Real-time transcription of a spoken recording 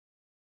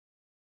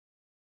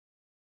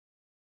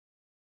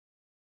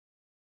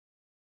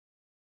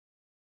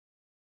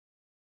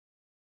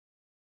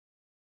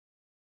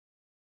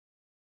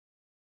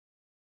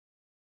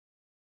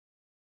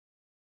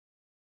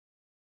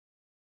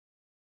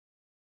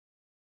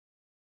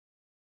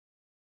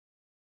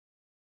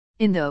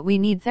In the We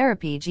Need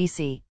Therapy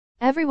GC,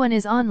 everyone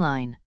is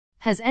online.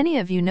 Has any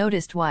of you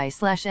noticed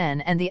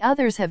Y/N and the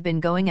others have been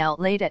going out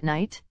late at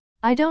night?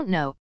 I don't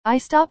know, I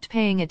stopped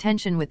paying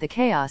attention with the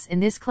chaos in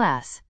this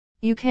class.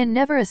 You can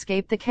never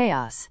escape the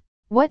chaos.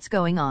 What's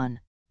going on?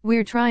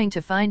 We're trying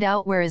to find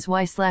out where is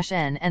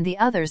Y/N and the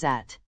others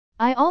at.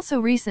 I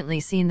also recently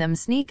seen them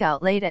sneak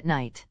out late at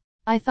night.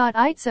 I thought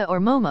Aitsa or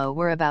Momo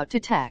were about to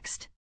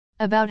text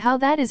about how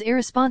that is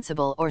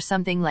irresponsible or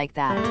something like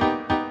that.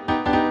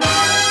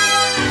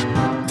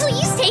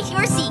 Please take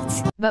your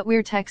seats. But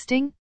we're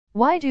texting?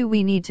 Why do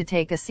we need to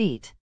take a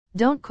seat?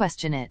 Don't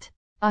question it.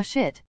 Ah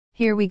shit,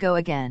 here we go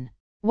again.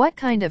 What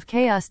kind of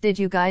chaos did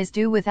you guys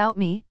do without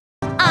me?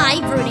 I,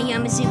 Bruna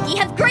Yamazuki,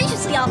 have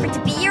graciously offered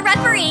to be your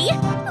referee.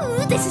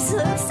 Ooh, this is so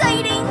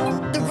exciting.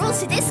 The rules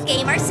to this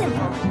game are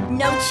simple.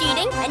 No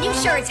cheating, and you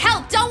sure as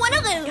hell don't want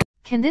to lose.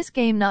 Can this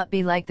game not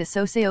be like the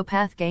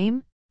sociopath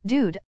game?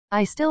 Dude,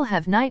 I still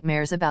have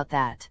nightmares about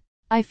that.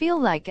 I feel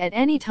like at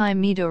any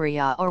time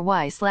Midoriya or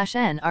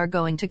Y/N are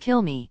going to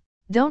kill me.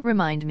 Don't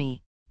remind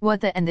me.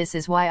 What the, and this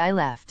is why I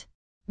left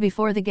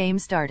before the game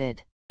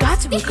started.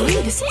 Got to agree,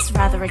 this is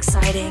rather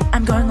exciting.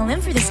 I'm going all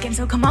in for this game,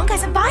 so come on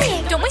guys, I'm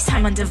buying. Don't waste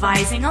time on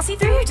devising, I'll see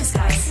through your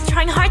disguise.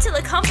 Trying hard to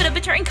look confident,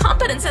 but your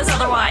incompetence says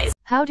otherwise.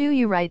 How do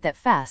you write that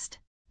fast?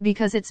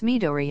 Because it's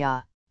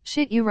Midoriya.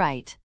 Shit, you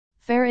right.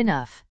 Fair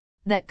enough.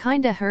 That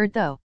kinda hurt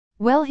though.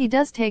 Well, he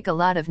does take a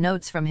lot of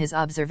notes from his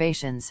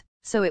observations,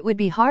 so it would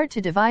be hard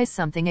to devise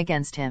something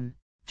against him.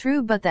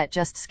 True, but that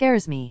just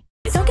scares me.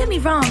 Don't get me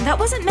wrong, that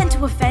wasn't meant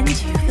to offend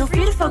you. Feel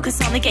free to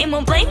focus on the game,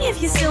 won't blame you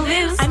if you still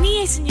lose. I'm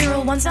the ace and you're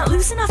all one's not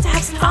loose enough to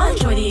have some fun. I'll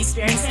enjoy the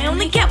experience, I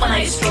only get when I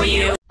destroy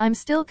you. I'm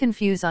still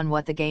confused on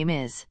what the game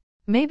is.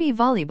 Maybe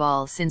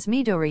volleyball, since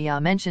Midoriya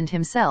mentioned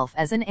himself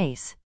as an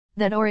ace.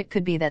 That, or it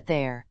could be that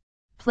they're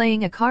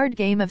playing a card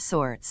game of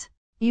sorts.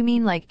 You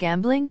mean like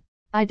gambling?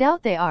 I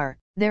doubt they are.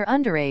 They're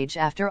underage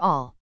after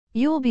all.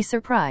 You'll be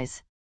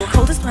surprised.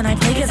 Coldest when I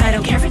play cause I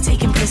don't care for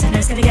taking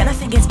prisoners. Gonna get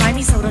nothing gets by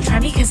me, so don't try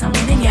me cause I'm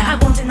winning, yeah.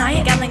 I won't deny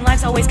it, gambling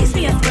lives always gives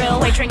me a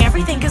thrill. Wagering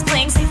everything cause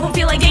playing safe won't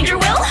feel like danger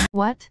will.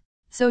 What?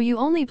 So you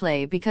only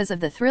play because of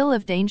the thrill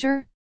of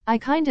danger? I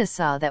kinda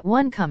saw that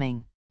one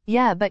coming.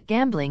 Yeah, but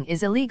gambling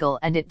is illegal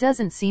and it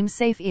doesn't seem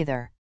safe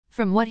either.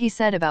 From what he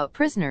said about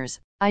prisoners,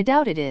 I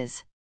doubt it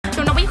is.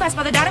 Don't know why you guys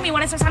bother doubting me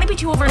when I start sounding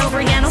beat you over and over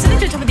again. Also,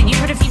 they told me that you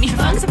heard to feed me for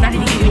fun cause I'm not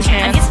hitting you a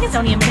chance. I'm guessing it's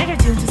only a minute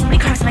or two until somebody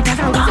cracks my glass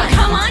out. So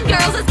come on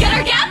girls, let's get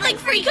our gambling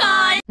freak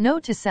on!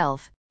 Note to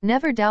self,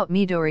 never doubt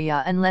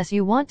Midoriya unless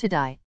you want to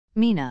die.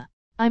 Mina.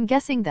 I'm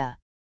guessing the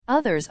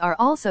others are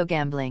also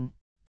gambling.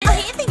 Well,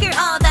 you think you're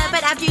all that,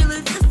 but after you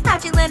lose this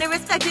match, you land a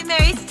respected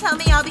Mary, so tell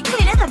me I'll be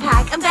queen of the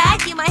pack. I'm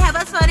back, you might have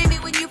outspotted me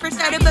when you first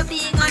started, but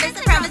being honest,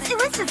 I promise it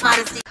was just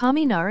modesty.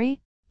 Kaminari?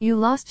 You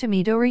lost to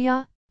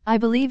Midoriya? I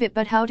believe it,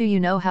 but how do you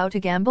know how to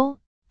gamble?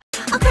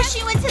 I'll crush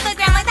you into the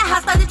ground like the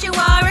house that you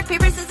are. Rock,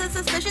 paper, scissors,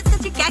 suspicious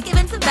cause you can't give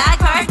in some bad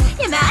cards.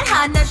 You're mad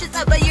hot, no shit's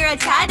up, but you're a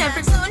tad. And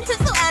for someone who's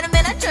so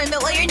adamant,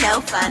 enjoyment, well, you're no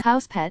fun.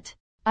 House pet?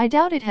 I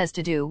doubt it has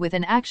to do with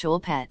an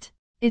actual pet.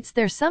 It's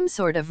there's some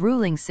sort of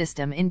ruling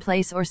system in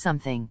place or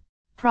something.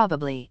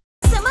 Probably.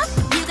 Some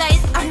of you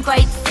guys are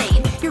quite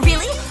sane. You're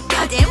really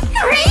goddamn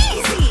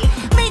crazy.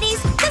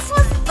 Ladies, this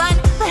was fun,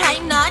 but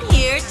I'm not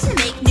here to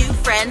make new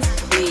friends,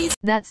 please.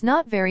 That's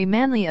not very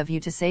manly of you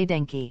to say,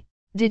 Denki.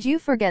 Did you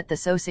forget the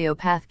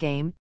sociopath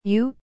game?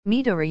 You,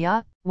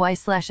 Midoriya,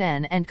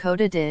 Y/N and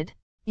Koda did?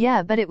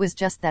 Yeah, but it was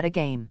just that a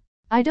game.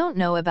 I don't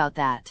know about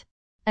that.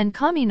 And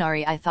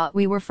Kaminari, I thought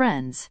we were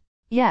friends.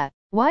 Yeah,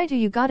 why do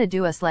you gotta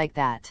do us like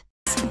that?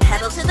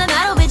 Pedal to the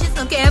metal, bitches,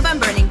 don't care if I'm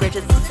burning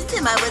bridges. Listen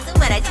to my wisdom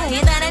when I tell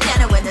you that I'm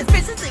down to win this.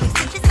 Prisons leaving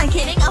stitches, I'm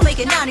kidding, I'll make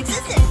it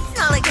non-existent. It's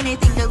not like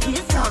anything to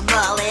lose, don't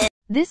roll it.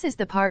 This is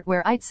the part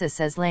where Aitsa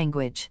says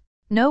language.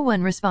 No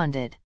one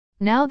responded.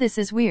 Now this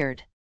is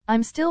weird.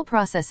 I'm still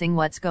processing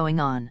what's going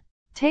on.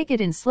 Take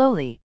it in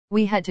slowly,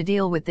 we had to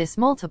deal with this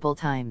multiple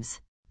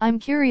times. I'm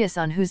curious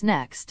on who's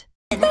next.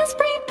 Let's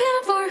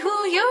prepare for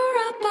who you're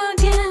up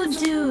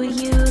against. Do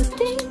you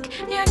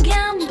think you're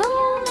gambling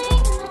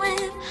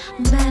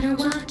with? Better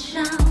watch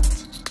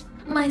out.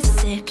 My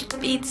sick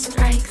beat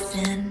strikes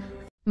in.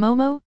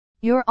 Momo,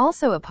 you're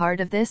also a part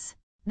of this?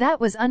 That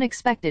was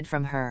unexpected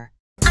from her.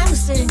 I'm a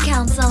student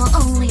council,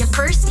 only a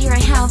first year. I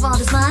have all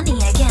this money,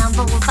 I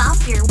gamble without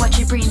fear. Watch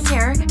your brain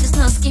terror, there's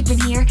no skipping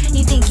here.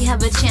 You think you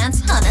have a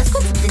chance? Huh, let's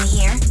put something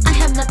here. I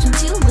have nothing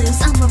to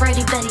lose, I'm a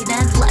righty Betty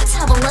then. Let's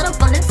have a little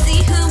fun and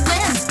see who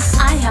wins.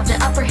 I have the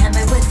upper hand,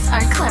 my wits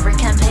are clever.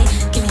 Can't pay,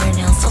 give me your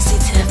nails, I'll see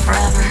to it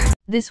forever.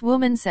 This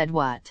woman said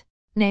what?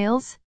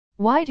 Nails?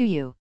 Why do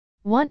you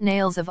want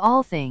nails of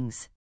all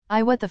things?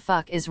 What the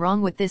fuck is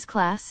wrong with this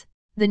class?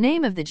 The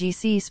name of the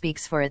GC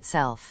speaks for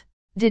itself.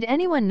 Did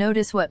anyone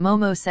notice what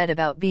Momo said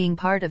about being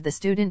part of the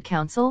student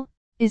council?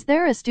 Is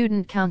there a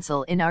student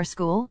council in our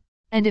school?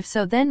 And if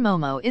so, then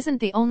Momo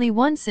isn't the only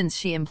one since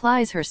she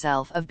implies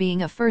herself of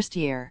being a first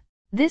year.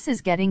 This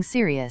is getting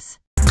serious.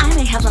 I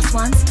may have lost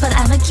once, but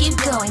I'ma keep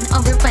going.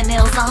 I'll rip my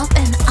nails off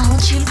and I'll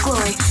achieve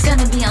glory.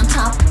 Gonna be on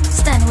top,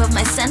 standing with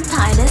my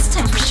senpai. This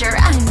time for sure,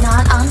 I'm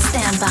not on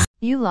standby.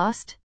 You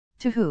lost?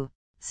 To who?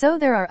 So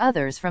there are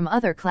others from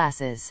other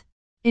classes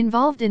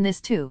involved in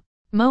this too.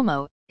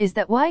 Momo, is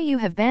that why you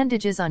have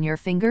bandages on your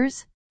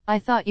fingers? I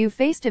thought you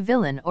faced a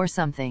villain or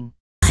something.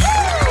 Here.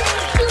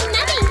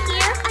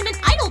 I'm an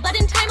idol, but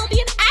in time I'll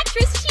be an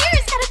actress.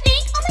 Cheers! Gotta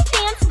thank all my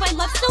fans who I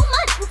love so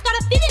much. Who've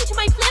gotta fit into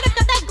my plan. I've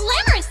got that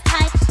glamorous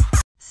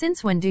touch.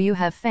 Since when do you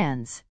have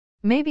fans?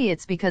 Maybe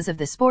it's because of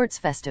the sports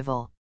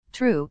festival.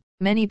 True,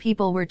 many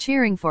people were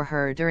cheering for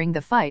her during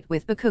the fight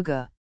with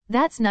Bakugo.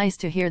 That's nice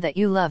to hear that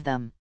you love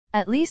them.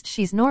 At least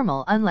she's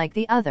normal unlike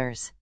the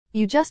others.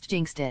 You just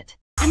jinxed it.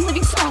 I'm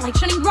living starlight,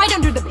 shining right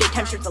under the big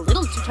time. Sure, it's a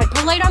little too tight,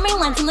 polite on my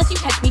lens. Unless you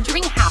catch me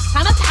during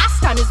halftime, a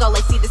pastime is all I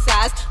see this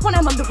as. When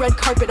I'm on the red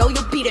carpet, all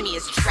you'll beat me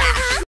is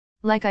trash.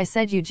 Like I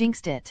said, you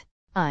jinxed it.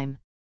 I'm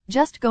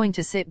just going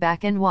to sit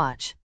back and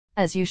watch.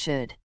 As you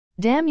should.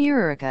 Damn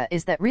Eureka,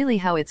 is that really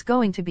how it's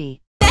going to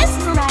be?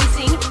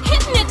 Mesmerizing,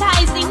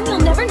 hypnotizing. You'll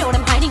never know what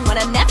I'm hiding when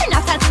I'm never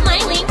not that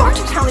smiling. Far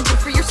too talented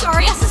for your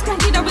sorry asses.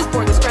 Granted, I was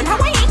born this grand. How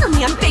I anger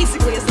me, I'm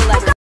basically a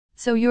celebrity.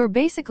 So you're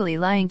basically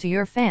lying to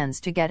your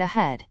fans to get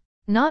ahead.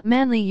 Not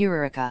manly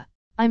Eureka.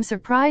 I'm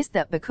surprised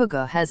that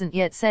Bakugo hasn't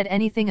yet said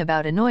anything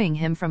about annoying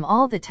him from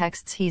all the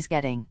texts he's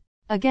getting.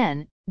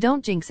 Again,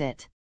 don't jinx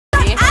it.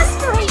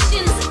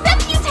 Aspirations,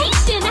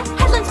 reputation,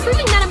 headlines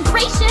proving that I'm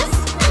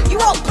gracious.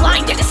 You're all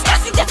blind and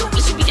disgusting, that's what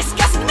we should be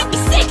discussing. You make me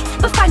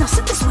sick, but fine, I'll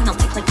sip this one, I'll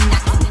take like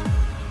nothing.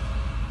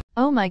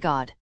 Oh my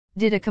god.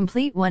 Did a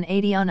complete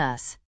 180 on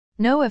us.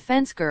 No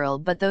offense girl,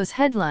 but those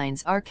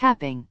headlines are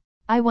capping.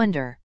 I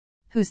wonder.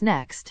 Who's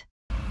next?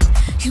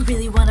 You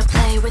really wanna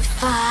play with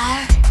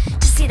fire?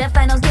 To see the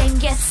final game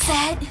get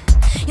set?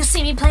 You'll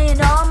see me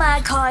playing all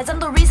my cards. I'm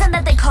the reason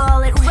that they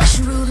call it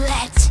Russian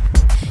roulette.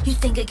 You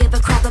think I give a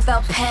crap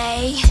about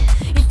pay?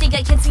 You think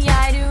I can see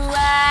eye to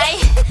eye?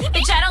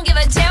 Bitch, I don't give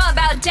a damn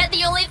about debt.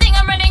 The only thing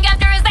I'm running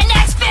after is the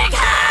next big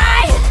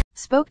high!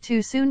 Spoke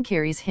too soon,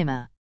 Kiri's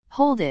Hima.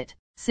 Hold it.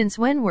 Since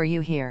when were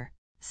you here?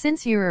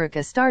 Since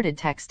Eureka started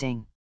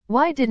texting.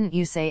 Why didn't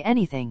you say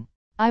anything?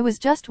 I was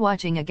just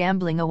watching a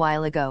gambling a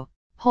while ago.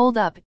 Hold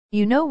up,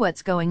 you know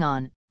what's going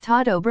on,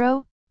 Tado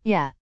bro?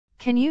 Yeah.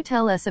 Can you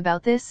tell us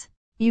about this?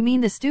 You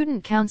mean the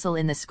student council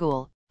in the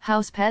school,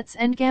 house pets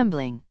and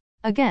gambling?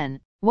 Again,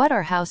 what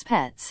are house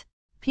pets?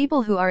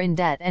 People who are in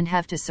debt and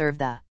have to serve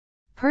the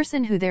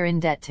person who they're in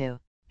debt to.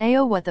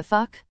 Ayo, what the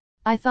fuck?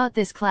 I thought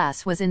this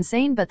class was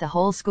insane, but the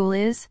whole school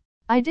is?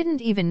 I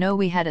didn't even know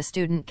we had a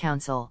student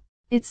council.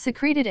 It's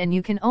secreted and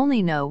you can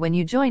only know when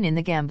you join in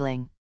the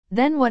gambling.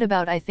 Then what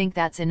about? I think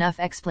that's enough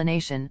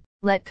explanation.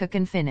 Let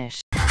Kukin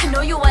finish. I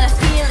know you wanna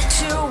feel it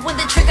too. When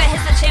the trigger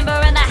hits the chamber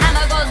and the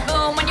hammer goes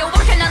boom. When you're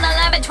working on the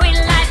line between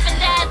life and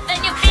death,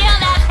 and you feel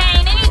that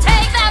pain and you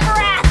take that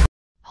breath.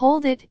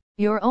 Hold it,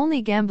 you're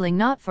only gambling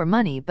not for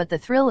money but the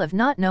thrill of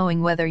not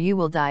knowing whether you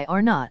will die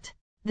or not.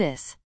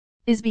 This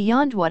is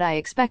beyond what I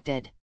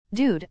expected.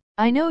 Dude,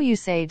 I know you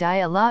say die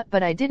a lot,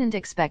 but I didn't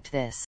expect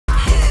this.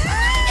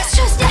 It's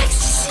just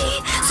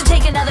ecstasy. So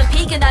take another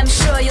peek and I'm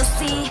sure you'll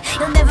see.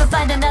 You'll never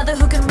find another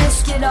who can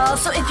risk it all.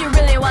 So if you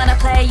really wanna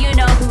play, you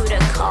know who to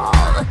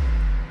call.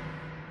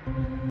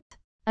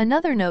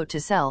 Another note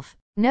to self,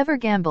 never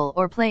gamble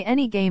or play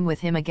any game with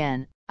him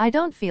again. I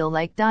don't feel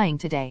like dying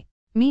today.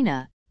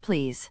 Mina,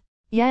 please.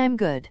 Yeah, I'm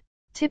good.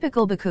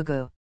 Typical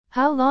Bakugo.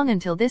 How long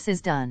until this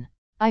is done?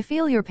 I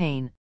feel your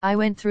pain. I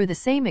went through the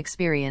same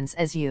experience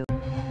as you.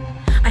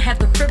 I have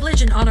the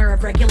privilege and honor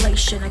of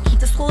regulation. I keep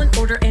the school in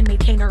order and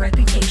maintain our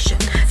reputation.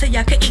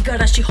 Sayaka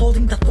Igarashi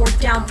holding the fort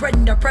down,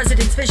 threatened our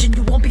president's vision.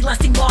 You won't be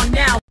lasting long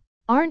now.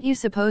 Aren't you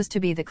supposed to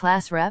be the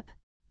class rep?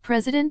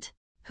 President?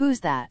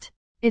 Who's that?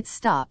 It's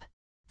stop.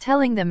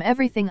 Telling them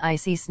everything I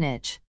see,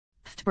 snitch.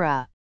 Pft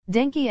bruh.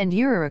 Denki and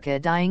Eureka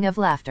dying of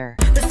laughter.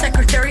 The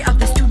secretary of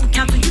the student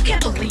council, you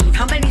can't believe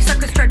how many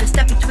suckers try to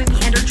step between me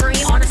and her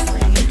dream.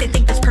 Honestly, if they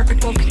think this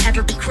perfect world can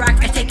ever be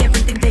cracked, I take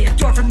everything they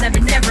adore from them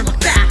and never look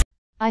back.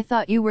 I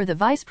thought you were the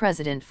vice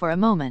president for a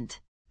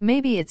moment.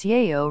 Maybe it's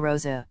Yayo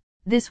Rosa.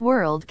 This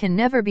world can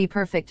never be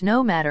perfect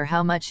no matter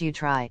how much you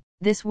try.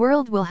 This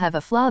world will have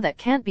a flaw that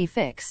can't be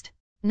fixed.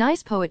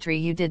 Nice poetry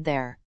you did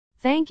there.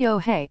 Thank you.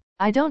 Hey,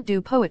 I don't do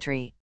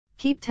poetry.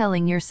 Keep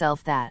telling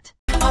yourself that.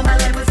 All my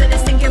life was in a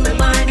singular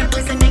line of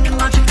reasoning and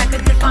logic I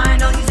could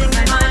define, all using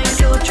my mind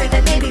to a trait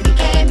that maybe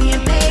became me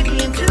and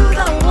baby into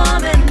the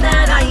woman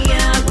that I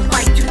am.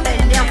 Fight tooth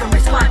and nail for my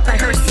spot by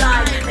her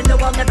side, and though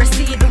I'll never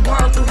see the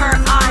world through her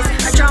eyes,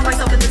 I drown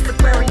myself in this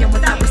aquarium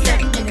without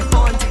resentment and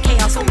fall into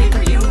chaos only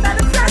for you,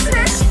 Madam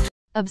President.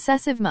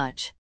 Obsessive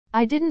much.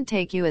 I didn't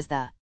take you as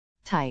the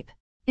type.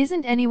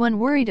 Isn't anyone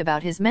worried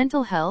about his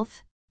mental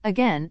health?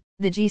 Again,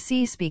 the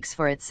GC speaks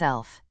for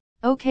itself.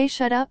 Okay,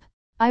 shut up.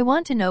 I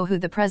want to know who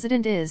the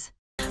president is.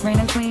 Reign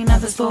and queen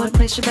of this board,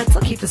 place your bets,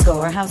 I'll keep the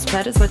score. House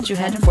pet is what you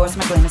had to force,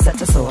 my claim is set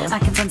to soar. I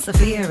can sense the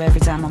fear every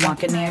time I'm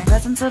walking near.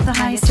 Presence of the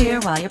highest tier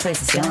while your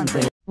place is still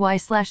unclear.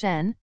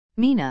 Y/N?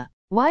 Mina,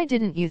 why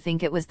didn't you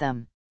think it was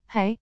them?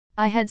 Hey,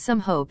 I had some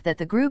hope that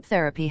the group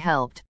therapy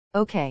helped.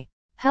 Okay.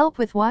 Help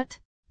with what?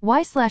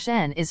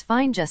 Y/N is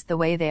fine just the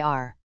way they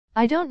are.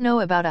 I don't know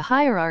about a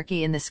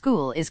hierarchy in the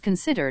school is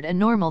considered a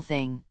normal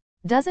thing.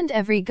 Doesn't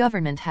every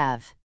government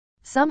have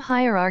some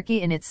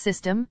hierarchy in its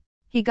system?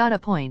 He got a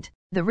point.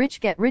 The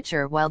rich get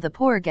richer while the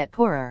poor get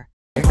poorer.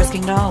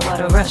 Risking it all, what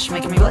a rush,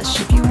 making me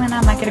blush. If you win,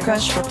 I might get a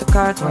crush. Flip the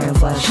cards, royal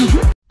flush.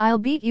 I'll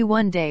beat you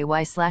one day,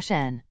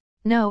 Y/N.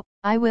 No,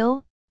 I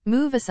will.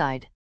 Move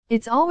aside.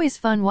 It's always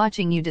fun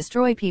watching you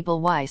destroy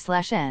people,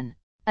 Y/N.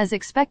 As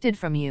expected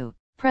from you,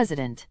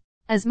 President.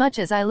 As much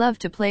as I love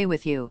to play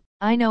with you,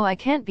 I know I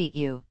can't beat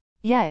you.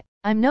 Yeah,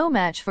 I'm no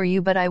match for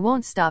you, but I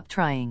won't stop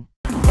trying.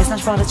 It's not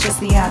your fault, it's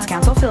just the odds.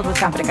 Council filled with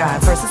competent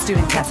gods versus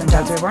student cats and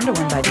dogs. We're born to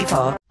win by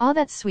default. Oh,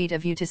 that's sweet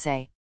of you to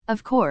say.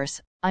 Of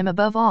course, I'm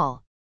above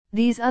all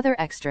these other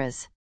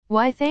extras.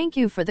 Why, thank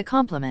you for the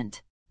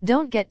compliment.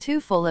 Don't get too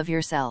full of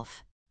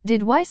yourself.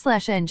 Did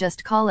Y/N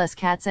just call us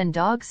cats and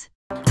dogs?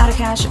 Out of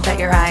cash, bet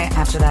your eye.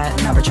 After that,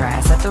 never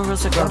try. Set the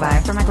rules to go by.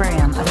 From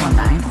aquarium of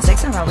 1-9.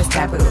 Stakes are always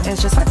taboo.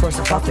 It's just by force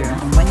of fall through.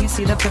 And when you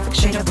see the perfect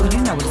shade of blue,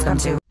 you know what it's come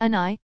to. An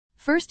eye?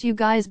 First you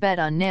guys bet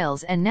on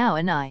nails and now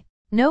an eye.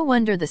 No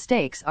wonder the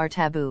stakes are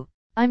taboo.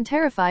 I'm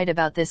terrified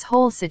about this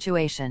whole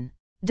situation.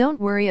 Don't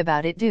worry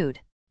about it, dude.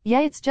 Yeah,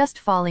 it's just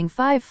falling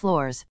 5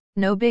 floors.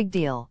 No big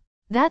deal.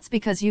 That's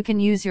because you can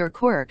use your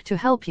quirk to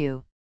help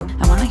you.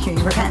 I wanna hear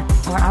you repent,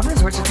 or I'll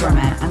resort to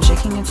torment. I'm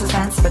shaking in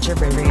suspense, but your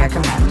bravery I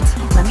commend.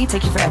 Let me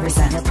take you for every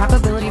cent. The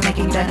probability of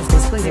making a dent is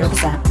basically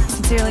 0%.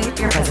 Sincerely,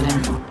 your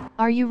president.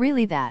 Are you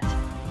really that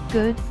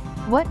good?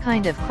 What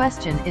kind of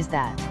question is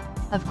that?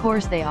 Of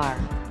course they are.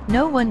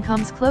 No one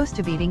comes close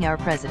to beating our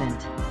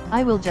president.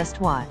 I will just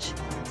watch.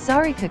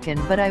 Sorry Cookin,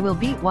 but I will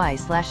beat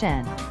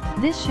Y/N.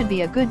 This should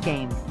be a good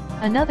game.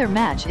 Another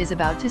match is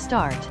about to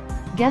start.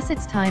 Guess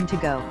it's time to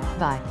go.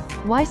 Bye.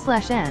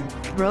 Y/N,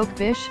 broke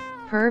bish,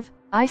 perv,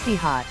 icy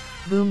hot,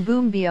 boom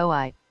boom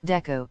boi,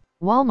 deco,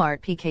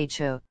 Walmart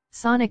Pikachu,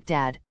 Sonic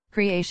Dad,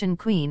 Creation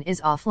Queen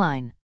is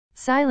offline.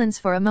 Silence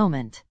for a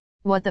moment.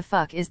 What the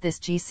fuck is this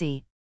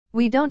GC?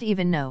 We don't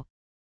even know.